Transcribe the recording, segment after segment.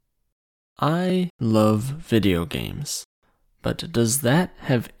I love video games, but does that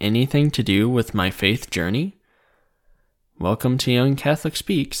have anything to do with my faith journey? Welcome to Young Catholic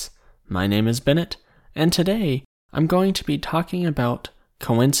Speaks. My name is Bennett, and today I'm going to be talking about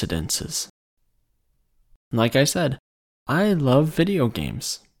coincidences. Like I said, I love video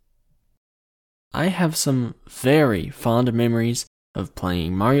games. I have some very fond memories of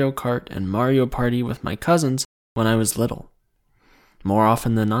playing Mario Kart and Mario Party with my cousins when I was little. More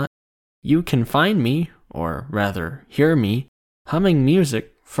often than not, you can find me, or rather hear me, humming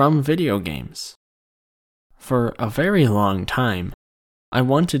music from video games. For a very long time, I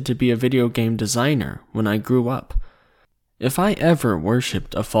wanted to be a video game designer when I grew up. If I ever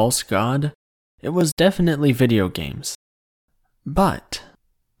worshipped a false god, it was definitely video games. But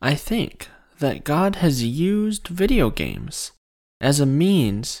I think that God has used video games as a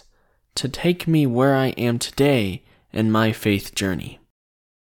means to take me where I am today in my faith journey.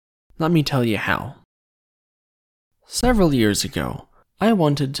 Let me tell you how. Several years ago, I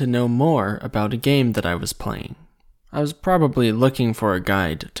wanted to know more about a game that I was playing. I was probably looking for a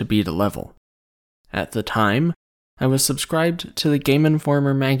guide to beat a level. At the time, I was subscribed to the Game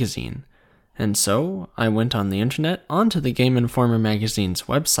Informer magazine, and so I went on the internet onto the Game Informer magazine's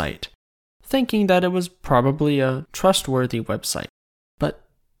website, thinking that it was probably a trustworthy website. But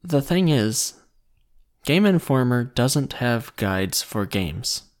the thing is, Game Informer doesn't have guides for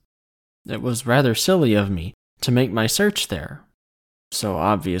games. It was rather silly of me to make my search there. So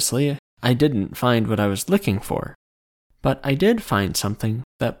obviously, I didn't find what I was looking for. But I did find something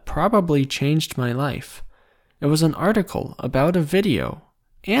that probably changed my life. It was an article about a video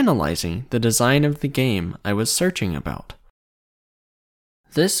analyzing the design of the game I was searching about.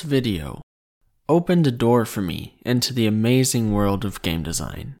 This video opened a door for me into the amazing world of game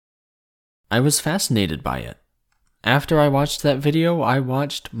design. I was fascinated by it. After I watched that video, I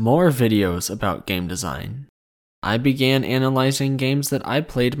watched more videos about game design. I began analyzing games that I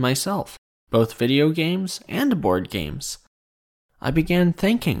played myself, both video games and board games. I began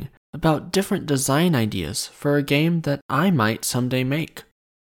thinking about different design ideas for a game that I might someday make.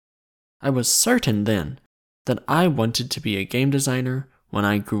 I was certain then that I wanted to be a game designer when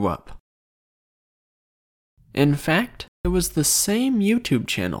I grew up. In fact, it was the same YouTube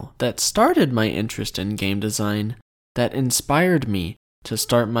channel that started my interest in game design that inspired me to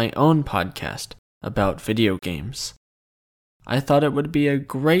start my own podcast about video games. I thought it would be a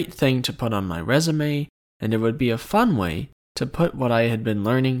great thing to put on my resume, and it would be a fun way to put what I had been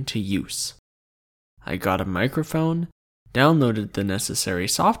learning to use. I got a microphone, downloaded the necessary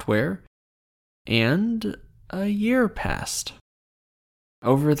software, and a year passed.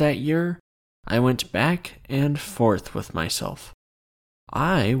 Over that year, I went back and forth with myself.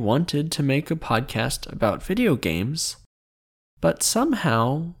 I wanted to make a podcast about video games, but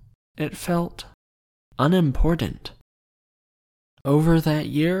somehow it felt unimportant. Over that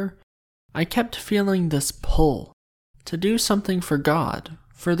year, I kept feeling this pull to do something for God,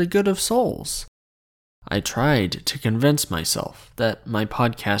 for the good of souls. I tried to convince myself that my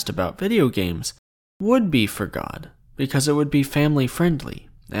podcast about video games would be for God, because it would be family friendly,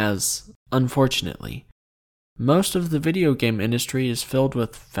 as, unfortunately, most of the video game industry is filled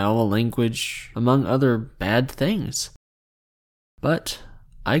with foul language, among other bad things. But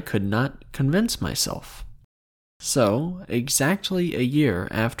I could not convince myself. So, exactly a year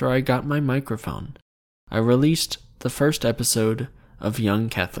after I got my microphone, I released the first episode of Young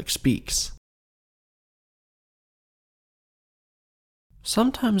Catholic Speaks.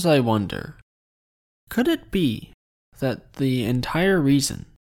 Sometimes I wonder, could it be that the entire reason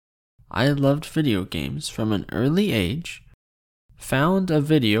I loved video games from an early age, found a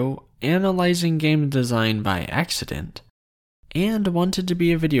video analyzing game design by accident, and wanted to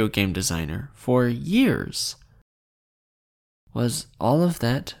be a video game designer for years? Was all of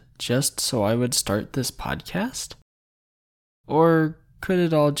that just so I would start this podcast? Or could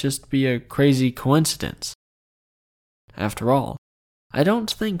it all just be a crazy coincidence? After all, I don't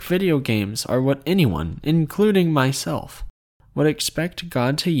think video games are what anyone, including myself, would expect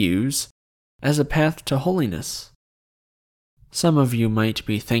God to use as a path to holiness. Some of you might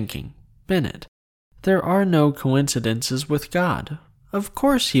be thinking, Bennett, there are no coincidences with God. Of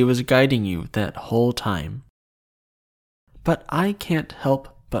course He was guiding you that whole time. But I can't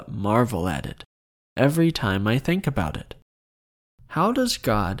help but marvel at it every time I think about it. How does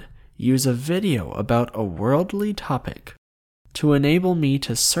God use a video about a worldly topic to enable me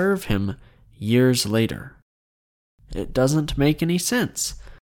to serve Him years later? It doesn't make any sense.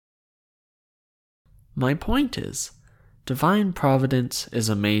 My point is, divine providence is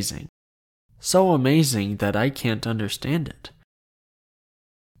amazing. So amazing that I can't understand it.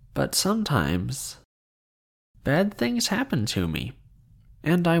 But sometimes, bad things happen to me,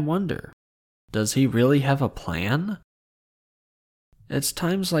 and I wonder, does he really have a plan? It's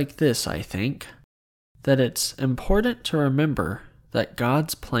times like this, I think, that it's important to remember that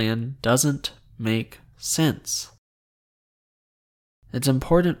God's plan doesn't make sense. It's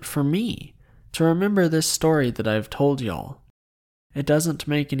important for me to remember this story that I've told y'all. It doesn't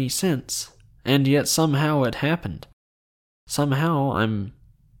make any sense, and yet somehow it happened. Somehow I'm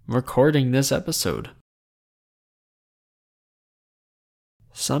recording this episode.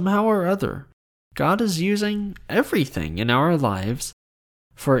 Somehow or other, God is using everything in our lives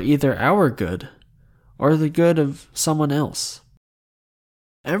for either our good or the good of someone else.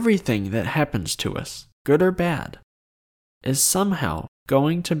 Everything that happens to us, good or bad, is somehow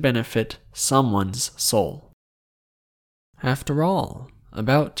going to benefit someone's soul. After all,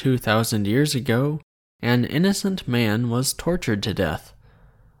 about 2,000 years ago, an innocent man was tortured to death.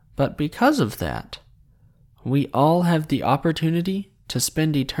 But because of that, we all have the opportunity to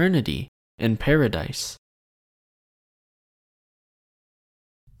spend eternity in paradise.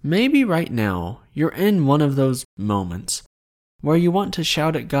 Maybe right now you're in one of those moments where you want to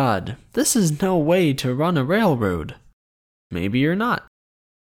shout at God, "This is no way to run a railroad." Maybe you're not.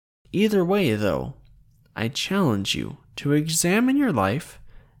 Either way, though, I challenge you to examine your life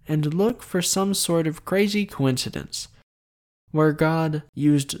and look for some sort of crazy coincidence where God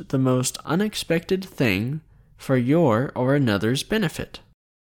used the most unexpected thing for your or another's benefit.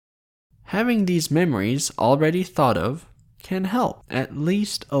 Having these memories already thought of can help at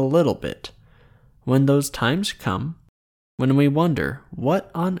least a little bit when those times come when we wonder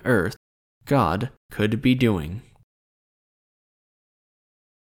what on earth God could be doing.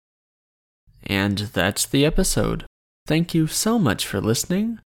 And that's the episode. Thank you so much for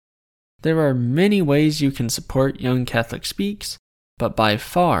listening. There are many ways you can support Young Catholic Speaks, but by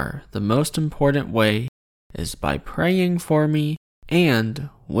far the most important way is by praying for me and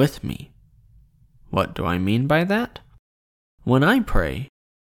with me. What do I mean by that? When I pray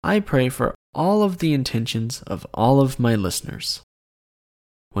for all of the intentions of all of my listeners.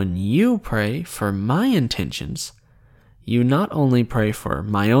 When you pray for my intentions, you not only pray for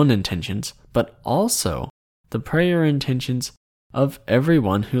my own intentions, but also the prayer intentions of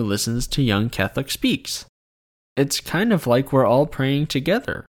everyone who listens to Young Catholic Speaks. It's kind of like we're all praying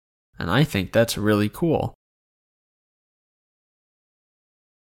together, and I think that's really cool.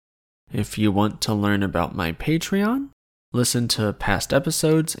 If you want to learn about my Patreon, listen to past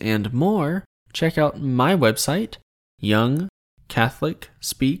episodes, and more, check out my website,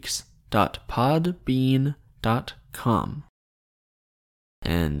 youngcatholicspeaks.podbean.com.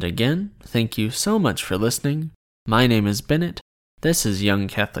 And again, thank you so much for listening. My name is Bennett, this is Young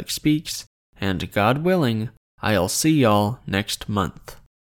Catholic Speaks, and God willing, I'll see y'all next month.